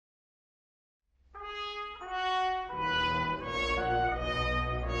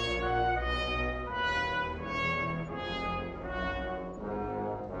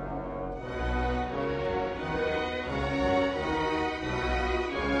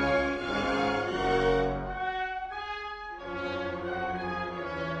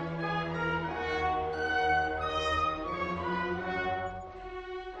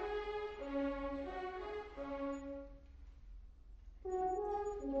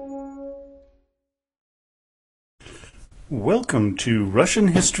Welcome to Russian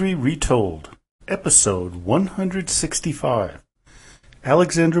History Retold, Episode 165,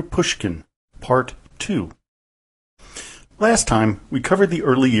 Alexander Pushkin, Part 2. Last time, we covered the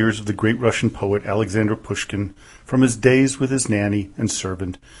early years of the great Russian poet Alexander Pushkin, from his days with his nanny and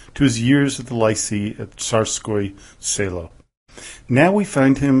servant to his years at the Lycée at Tsarskoye Selo. Now we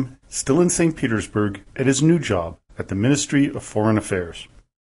find him still in St. Petersburg at his new job at the Ministry of Foreign Affairs.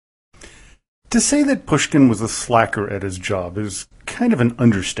 To say that Pushkin was a slacker at his job is kind of an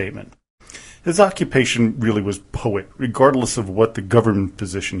understatement. His occupation really was poet, regardless of what the government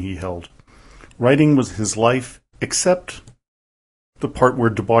position he held. Writing was his life, except the part where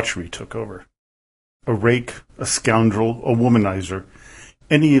debauchery took over. A rake, a scoundrel, a womanizer,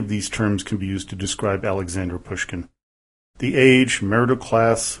 any of these terms can be used to describe Alexander Pushkin. The age, marital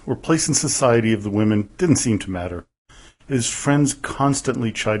class, or place in society of the women didn't seem to matter. His friends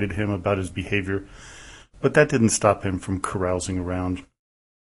constantly chided him about his behavior, but that didn't stop him from carousing around.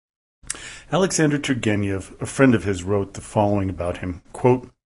 Alexander Turgenev, a friend of his, wrote the following about him, quote,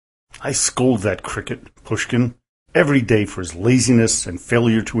 "I scold that cricket, Pushkin, every day for his laziness and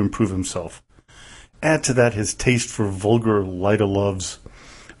failure to improve himself. Add to that his taste for vulgar light-o-loves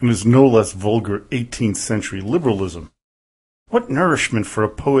and his no less vulgar 18th century liberalism. What nourishment for a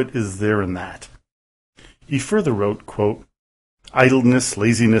poet is there in that?" He further wrote, quote, "Idleness,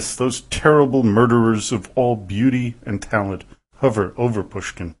 laziness, those terrible murderers of all beauty and talent hover over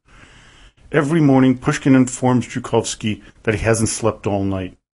Pushkin. Every morning Pushkin informs Zhukovsky that he hasn't slept all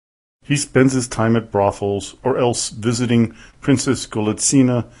night. He spends his time at brothels or else visiting Princess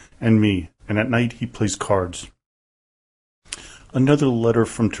Golitsina and me, and at night he plays cards." Another letter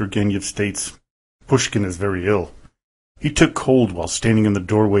from Turgenev states, "Pushkin is very ill. He took cold while standing in the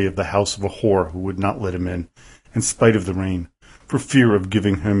doorway of the house of a whore who would not let him in spite of the rain, for fear of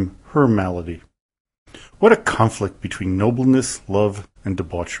giving him her malady. What a conflict between nobleness, love, and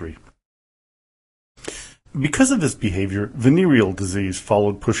debauchery." Because of his behavior, venereal disease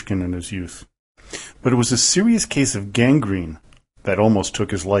followed Pushkin in his youth. But it was a serious case of gangrene that almost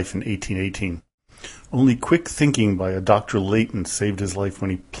took his life in 1818. Only quick thinking by a Dr. Layton saved his life when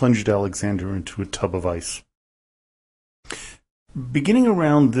he plunged Alexander into a tub of ice. Beginning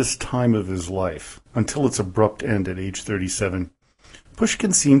around this time of his life, until its abrupt end at age 37,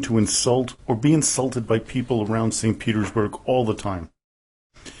 Pushkin seemed to insult or be insulted by people around St. Petersburg all the time.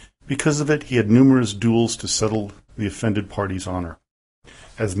 Because of it, he had numerous duels to settle the offended party's honor.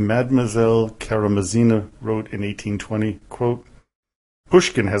 As Mademoiselle Karamazina wrote in 1820, quote,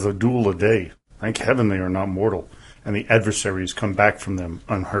 "Pushkin has a duel a day. Thank heaven they are not mortal, and the adversaries come back from them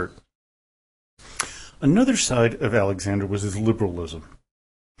unhurt." Another side of Alexander was his liberalism.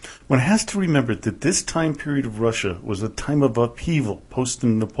 One has to remember that this time period of Russia was a time of upheaval post the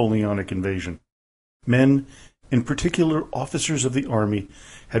Napoleonic invasion. Men, in particular officers of the army,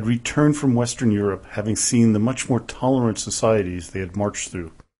 had returned from Western Europe, having seen the much more tolerant societies they had marched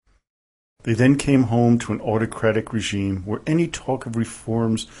through. They then came home to an autocratic regime where any talk of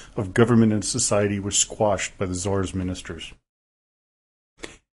reforms of government and society were squashed by the Tsar's ministers.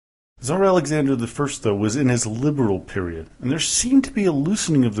 Tsar Alexander I, though, was in his liberal period, and there seemed to be a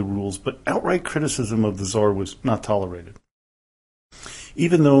loosening of the rules, but outright criticism of the Tsar was not tolerated.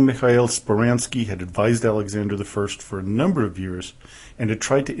 Even though Mikhail Speransky had advised Alexander I for a number of years and had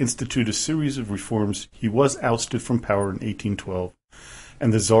tried to institute a series of reforms, he was ousted from power in 1812,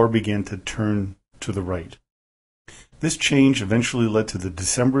 and the Tsar began to turn to the right. This change eventually led to the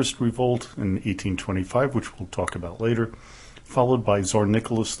Decembrist revolt in 1825, which we'll talk about later, followed by Tsar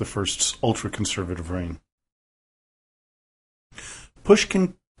Nicholas I's ultra-conservative reign.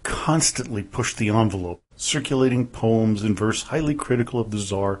 Pushkin constantly pushed the envelope, circulating poems and verse highly critical of the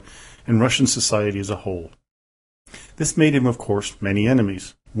Tsar and Russian society as a whole. This made him, of course, many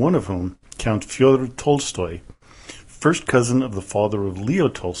enemies, one of whom, Count Fyodor Tolstoy, first cousin of the father of Leo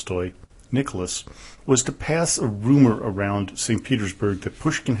Tolstoy, Nicholas, was to pass a rumor around St. Petersburg that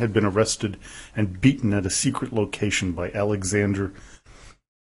Pushkin had been arrested and beaten at a secret location by Alexander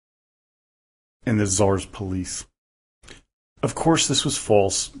and the Tsar's police. Of course, this was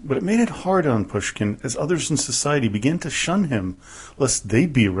false, but it made it hard on Pushkin as others in society began to shun him, lest they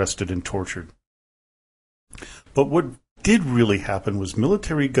be arrested and tortured. But what did really happen was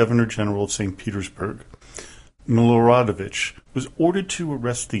military governor-general of St. Petersburg, Miloradovich, was ordered to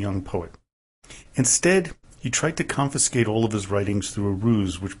arrest the young poet. Instead, he tried to confiscate all of his writings through a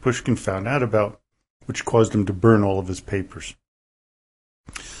ruse which Pushkin found out about, which caused him to burn all of his papers.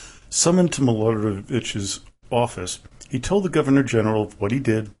 Summoned to Miloradovich's office, he told the governor-general of what he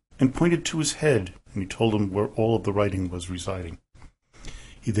did and pointed to his head, and he told him where all of the writing was residing.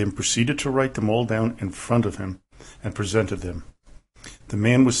 He then proceeded to write them all down in front of him, and presented them. The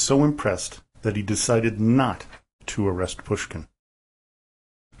man was so impressed that he decided not to arrest Pushkin.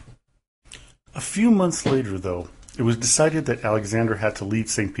 A few months later, though, it was decided that Alexander had to leave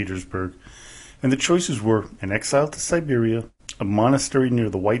St. Petersburg, and the choices were an exile to Siberia, a monastery near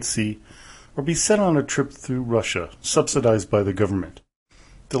the White Sea, or be sent on a trip through Russia, subsidized by the government.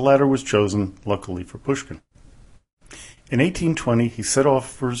 The latter was chosen, luckily for Pushkin. In 1820, he set off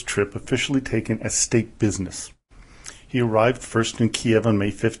for his trip, officially taken as state business. He arrived first in Kiev on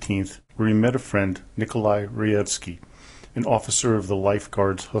May 15th, where he met a friend, Nikolai Raevsky, an officer of the Life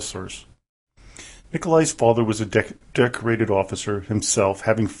Guards Hussars. Nikolai's father was a decorated officer himself,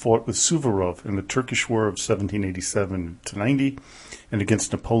 having fought with Suvorov in the Turkish War of 1787-90 and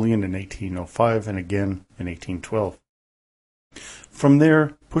against Napoleon in 1805 and again in 1812. From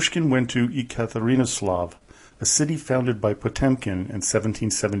there, Pushkin went to Ekaterinoslav, a city founded by Potemkin in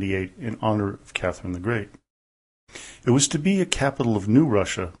 1778 in honor of Catherine the Great. It was to be a capital of New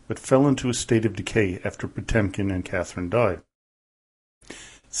Russia, but fell into a state of decay after Potemkin and Catherine died.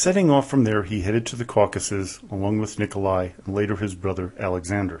 Setting off from there, he headed to the Caucasus, along with Nikolai and later his brother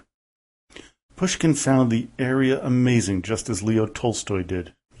Alexander. Pushkin found the area amazing, just as Leo Tolstoy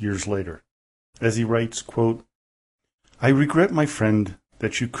did years later. As he writes, quote, "I regret, my friend,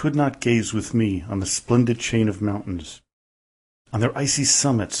 that you could not gaze with me on the splendid chain of mountains, on their icy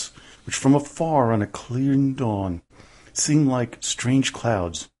summits, which from afar on a clear dawn seem like strange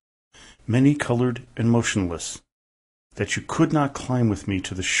clouds, many-colored and motionless, that you could not climb with me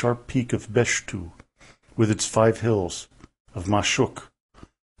to the sharp peak of Beshtu, with its 5 hills, of Mashuk,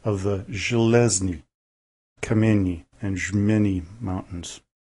 of the Zhelezny, Kameny, and Zhmeny mountains."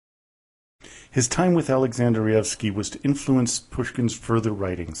 His time with Alexander Raevsky was to influence Pushkin's further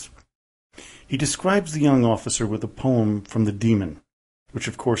writings. He describes the young officer with a poem from The Demon, which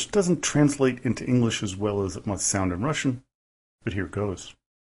of course doesn't translate into English as well as it must sound in Russian, but here goes.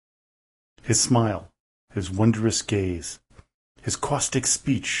 His smile, his wondrous gaze, his caustic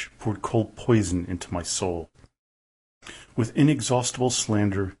speech poured cold poison into my soul. With inexhaustible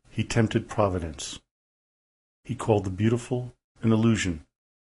slander he tempted Providence. He called the beautiful an illusion.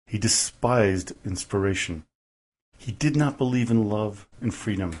 He despised inspiration. He did not believe in love and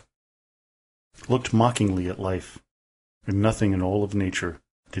freedom. Looked mockingly at life, and nothing in all of nature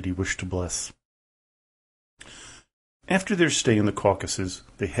did he wish to bless. After their stay in the Caucasus,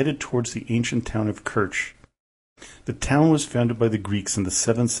 they headed towards the ancient town of Kerch. The town was founded by the Greeks in the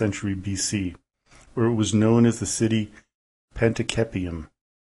 7th century BC, where it was known as the city Panticapaeum.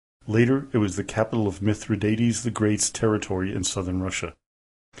 Later, it was the capital of Mithridates the Great's territory in southern Russia.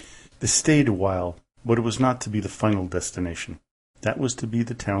 They stayed a while, but it was not to be the final destination. That was to be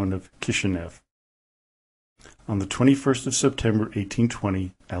the town of Kishinev. On the 21st of September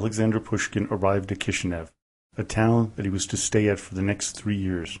 1820, Alexander Pushkin arrived at Kishinev, a town that he was to stay at for the next 3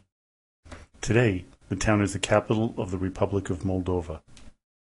 years. Today, the town is the capital of the Republic of Moldova.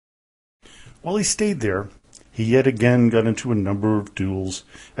 While he stayed there, he yet again got into a number of duels,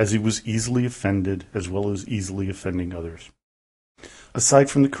 as he was easily offended as well as easily offending others. Aside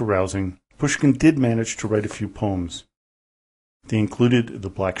from the carousing, Pushkin did manage to write a few poems. They included The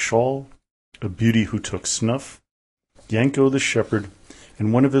Black Shawl, A Beauty Who Took Snuff, Yanko the Shepherd,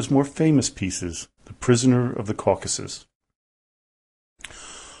 and one of his more famous pieces, The Prisoner of the Caucasus.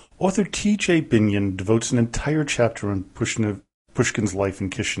 Author T.J. Binion devotes an entire chapter on Pushkin's life in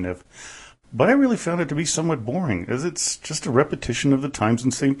Kishinev, but I really found it to be somewhat boring, as it's just a repetition of the times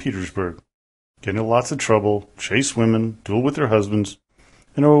in St. Petersburg. Get into lots of trouble, chase women, duel with their husbands,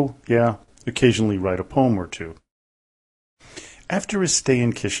 and occasionally write a poem or two. After his stay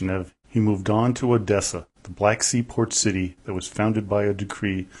in Kishinev, he moved on to Odessa, the Black Sea port city that was founded by a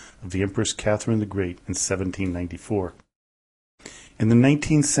decree of the Empress Catherine the Great in 1794. In the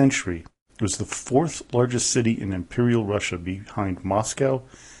 19th century, it was the 4th largest city in Imperial Russia behind Moscow,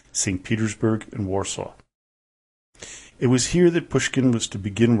 St. Petersburg, and Warsaw. It was here that Pushkin was to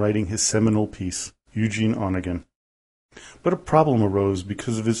begin writing his seminal piece, Eugene Onegin. But a problem arose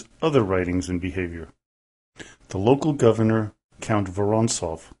because of his other writings and behavior. The local governor, Count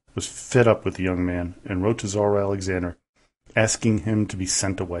Vorontsov, was fed up with the young man and wrote to Tsar Alexander, asking him to be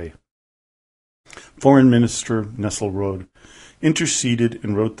sent away. Foreign Minister Nesselrode interceded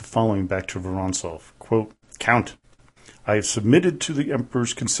and wrote the following back to Vorontsov, quote, "Count, I have submitted to the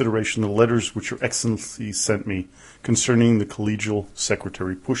Emperor's consideration the letters which Your Excellency sent me concerning the collegial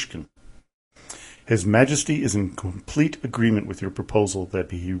secretary Pushkin. His Majesty is in complete agreement with your proposal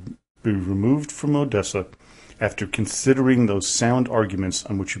that he be removed from Odessa after considering those sound arguments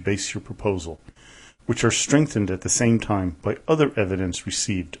on which you base your proposal, which are strengthened at the same time by other evidence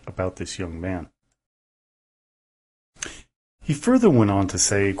received about this young man." He further went on to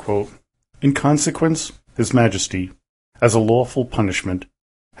say, quote, "In consequence, His Majesty, as a lawful punishment,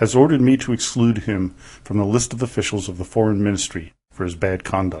 has ordered me to exclude him from the list of officials of the Foreign Ministry for his bad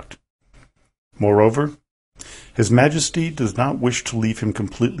conduct. Moreover, His Majesty does not wish to leave him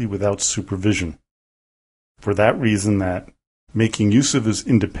completely without supervision, for that reason that, making use of his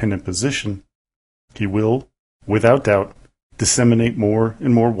independent position, he will, without doubt, disseminate more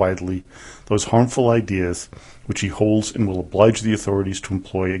and more widely those harmful ideas which he holds and will oblige the authorities to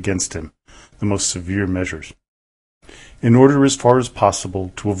employ against him the most severe measures. In order as far as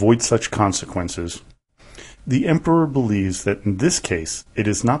possible to avoid such consequences, the Emperor believes that in this case it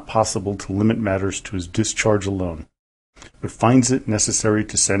is not possible to limit matters to his discharge alone, but finds it necessary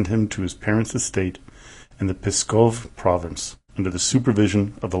to send him to his parents' estate in the Pskov province under the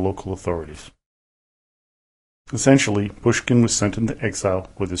supervision of the local authorities." Essentially, Pushkin was sent into exile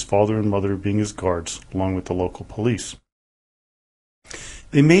with his father and mother being his guards, along with the local police.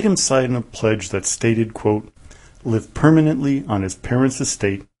 They made him sign a pledge that stated, quote, "Live permanently on his parents'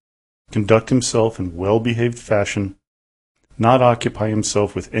 estate, conduct himself in well-behaved fashion, not occupy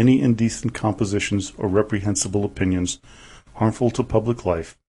himself with any indecent compositions or reprehensible opinions harmful to public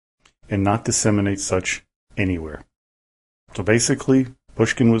life, and not disseminate such anywhere." So basically,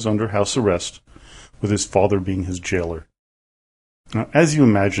 Pushkin was under house arrest, with his father being his jailer. Now, as you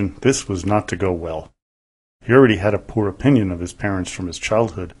imagine, this was not to go well. He already had a poor opinion of his parents from his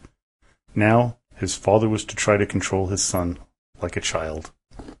childhood. Now, his father was to try to control his son like a child.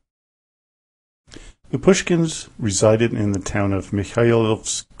 The Pushkins resided in the town of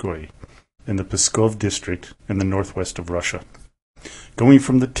Mikhailovskoye in the Pskov district in the northwest of Russia. Going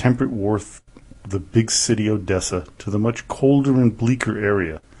from the temperate warmth of the big city Odessa to the much colder and bleaker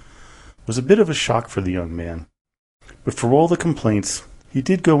area was a bit of a shock for the young man, but for all the complaints, he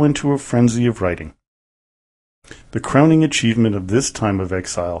did go into a frenzy of writing. The crowning achievement of this time of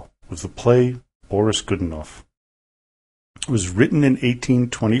exile was the play Boris Godunov. It was written in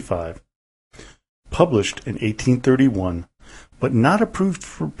 1825, published in 1831, but not approved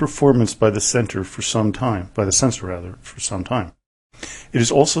for performance by the censor for some time. It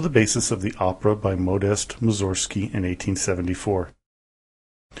is also the basis of the opera by Modest Mussorgsky in 1874.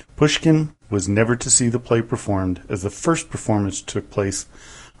 Pushkin was never to see the play performed, as the first performance took place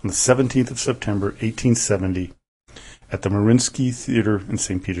on the 17th of September, 1870, at the Mariinsky Theater in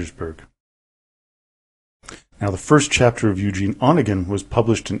St. Petersburg. Now, the first chapter of Eugene Onegin was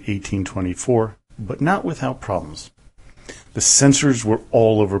published in 1824, but not without problems. The censors were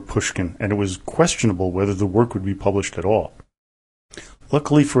all over Pushkin, and it was questionable whether the work would be published at all.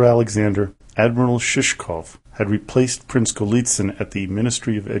 Luckily for Alexander, Admiral Shishkov had replaced Prince Golitsyn at the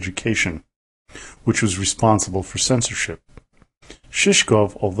Ministry of Education, which was responsible for censorship.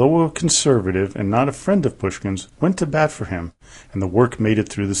 Shishkov, although a conservative and not a friend of Pushkin's, went to bat for him, and the work made it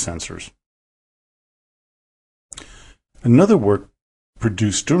through the censors. Another work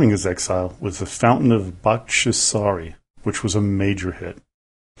produced during his exile was The Fountain of Bakhchisari, which was a major hit.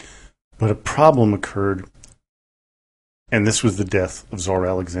 But a problem occurred, and this was the death of Tsar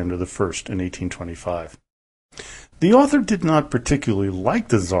Alexander I in 1825. The author did not particularly like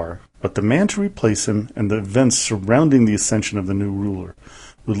the Tsar, but the man to replace him and the events surrounding the ascension of the new ruler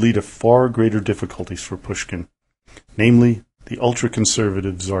would lead to far greater difficulties for Pushkin, namely the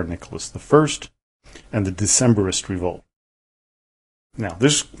ultra-conservative Tsar Nicholas I and the Decembrist revolt. Now,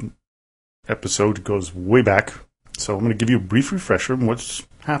 this episode goes way back, so I'm going to give you a brief refresher on what's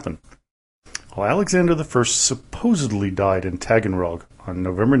happened. Well, Alexander I supposedly died in Taganrog on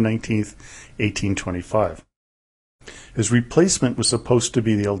November 19th, 1825. His replacement was supposed to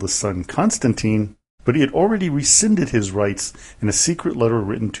be the eldest son, Constantine, but he had already rescinded his rights in a secret letter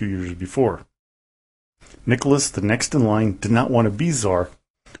written 2 years before. Nicholas, the next in line, did not want to be Tsar,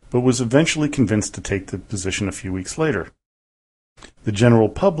 but was eventually convinced to take the position a few weeks later. The general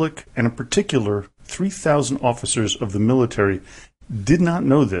public, and in particular 3,000 officers of the military, did not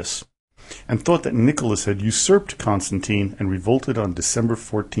know this, and thought that Nicholas had usurped Constantine and revolted on December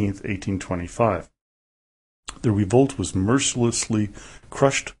 14th, 1825. The revolt was mercilessly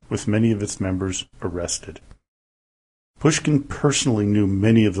crushed, with many of its members arrested. Pushkin personally knew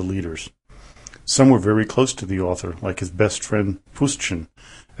many of the leaders. Some were very close to the author, like his best friend Pushkin,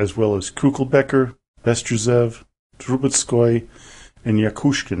 as well as Kukelbecker, Bestuzhev, Trubetskoy, and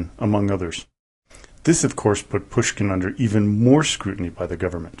Yakushkin, among others. This, of course, put Pushkin under even more scrutiny by the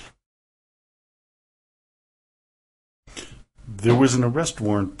government. There was an arrest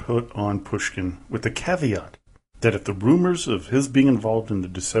warrant put on Pushkin with the caveat that if the rumors of his being involved in the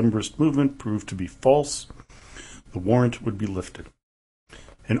Decembrist movement proved to be false, the warrant would be lifted.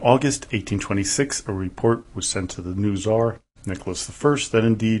 In August 1826, a report was sent to the new Tsar Nicholas I, that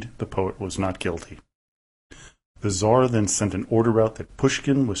indeed the poet was not guilty. The Tsar then sent an order out that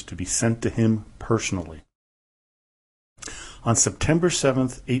Pushkin was to be sent to him personally. On September 7,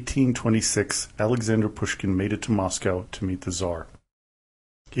 1826, Alexander Pushkin made it to Moscow to meet the Tsar.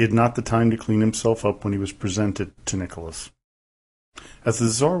 He had not the time to clean himself up when he was presented to Nicholas. As the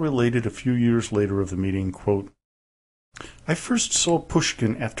Tsar related a few years later of the meeting, quote, "I first saw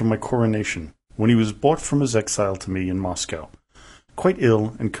Pushkin after my coronation, when he was brought from his exile to me in Moscow, quite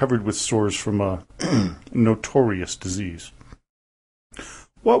ill and covered with sores from a notorious disease.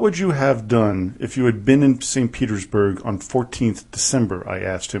 'What would you have done if you had been in St. Petersburg on 14th December?' I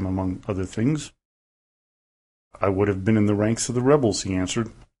asked him, among other things. 'I would have been in the ranks of the rebels,' he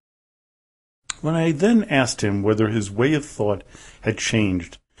answered. When I then asked him whether his way of thought had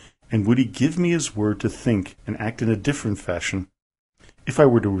changed, and would he give me his word to think and act in a different fashion, if I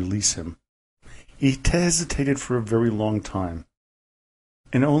were to release him, he hesitated for a very long time,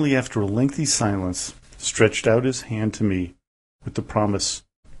 and only after a lengthy silence stretched out his hand to me with the promise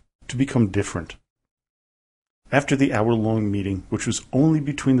to become different. After the hour-long meeting, which was only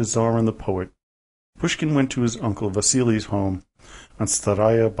between the Tsar and the poet, Pushkin went to his uncle Vasily's home on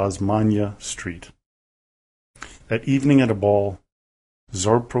Staraya Basmanya Street. That evening at a ball, the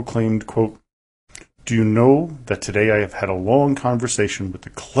Tsar proclaimed, quote, "Do you know that today I have had a long conversation with the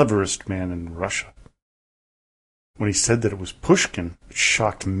cleverest man in Russia?" When he said that it was Pushkin, it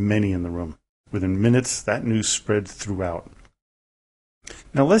shocked many in the room. Within minutes, that news spread throughout.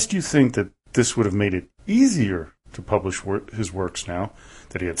 Now, lest you think that this would have made it easier to publish his works now,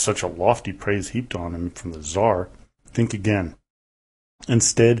 that he had such a lofty praise heaped on him from the Tsar, think again.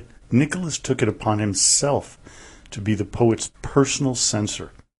 Instead, Nicholas took it upon himself to be the poet's personal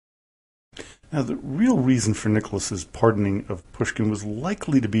censor. Now, the real reason for Nicholas's pardoning of Pushkin was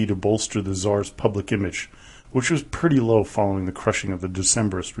likely to be to bolster the Tsar's public image, which was pretty low following the crushing of the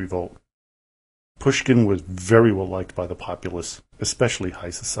Decembrist revolt. Pushkin was very well liked by the populace, especially high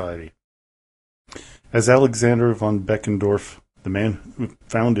society. As Alexander von Beckendorf, the man who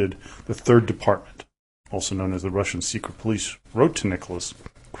founded the Third Department, also known as the Russian secret police, wrote to Nicholas,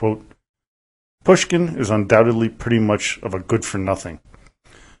 quote, "Pushkin is undoubtedly pretty much of a good-for-nothing.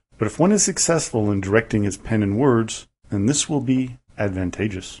 But if one is successful in directing his pen and words, then this will be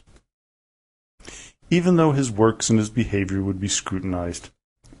advantageous." Even though his works and his behavior would be scrutinized,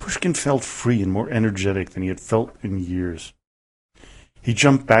 Pushkin felt free and more energetic than he had felt in years. He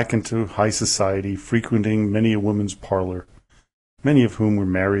jumped back into high society, frequenting many a woman's parlor, many of whom were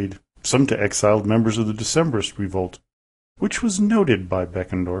married, some to exiled members of the Decembrist revolt, which was noted by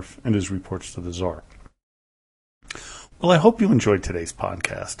Beckendorf and his reports to the Tsar. Well, I hope you enjoyed today's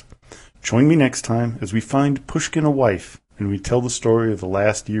podcast. Join me next time as we find Pushkin a wife and we tell the story of the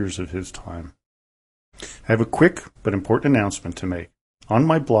last years of his time. I have a quick but important announcement to make. On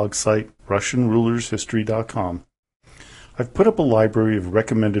my blog site, RussianRulersHistory.com, I've put up a library of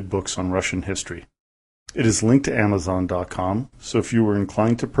recommended books on Russian history. It is linked to Amazon.com, so if you were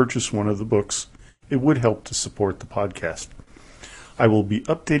inclined to purchase one of the books, it would help to support the podcast. I will be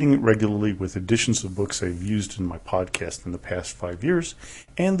updating it regularly with editions of books I've used in my podcast in the past 5 years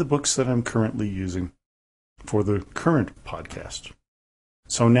and the books that I'm currently using for the current podcast.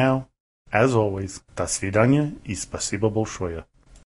 So now, as always, до свидания и спасибо большое.